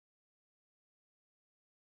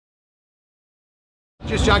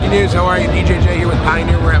Just Jockey News, how are you? DJJ here with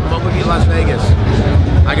Pioneer. We're at MBLV Las Vegas.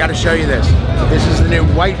 I gotta show you this. This is the new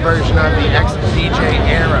white version of the XDJ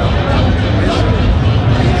Aero. This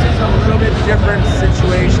is a little bit different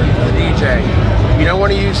situation for the DJ. You don't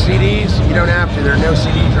want to use CDs, you don't have to. There are no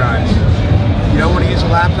CD drives. You don't want to use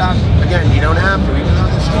a laptop, again, you don't have to. Even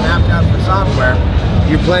though this is mapped out for software,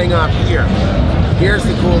 you're playing off here. Here's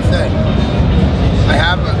the cool thing. I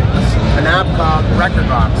have an app called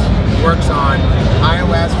Rekordbox. It works on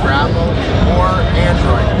iOS for Apple or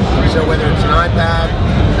Android. So whether it's an iPad,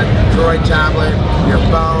 a Android tablet, your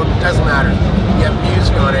phone, doesn't matter. You have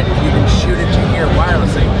music on it, you can shoot it to here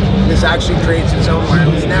wirelessly. This actually creates its own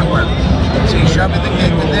wireless network. So you show up at the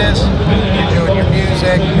gig with this, you're doing your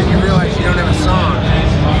music, and you realize you don't have a song.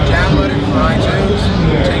 You download it from iTunes,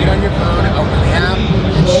 take it on your phone, open the app,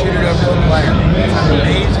 and shoot it over to the player. It's an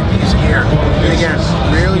amazing piece of gear. And again,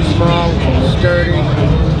 really small, sturdy,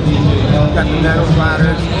 got the metal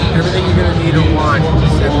platters, everything you're going to need or want to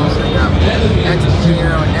set this thing up. XDJ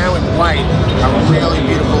Aero, and now in white, a really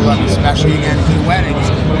beautiful look, especially again for the weddings,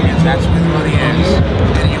 because that's where the money is.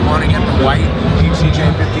 And you want to get the white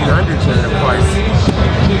XDJ1700s in it, of course.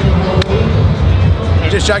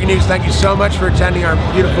 Just Jockey News, thank you so much for attending our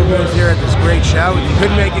beautiful booth here at this great show. If you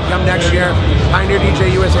couldn't make it, come next year.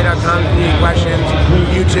 PioneerDJUSA.com if you need questions,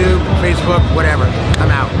 YouTube, Facebook, whatever.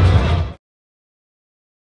 I'm out.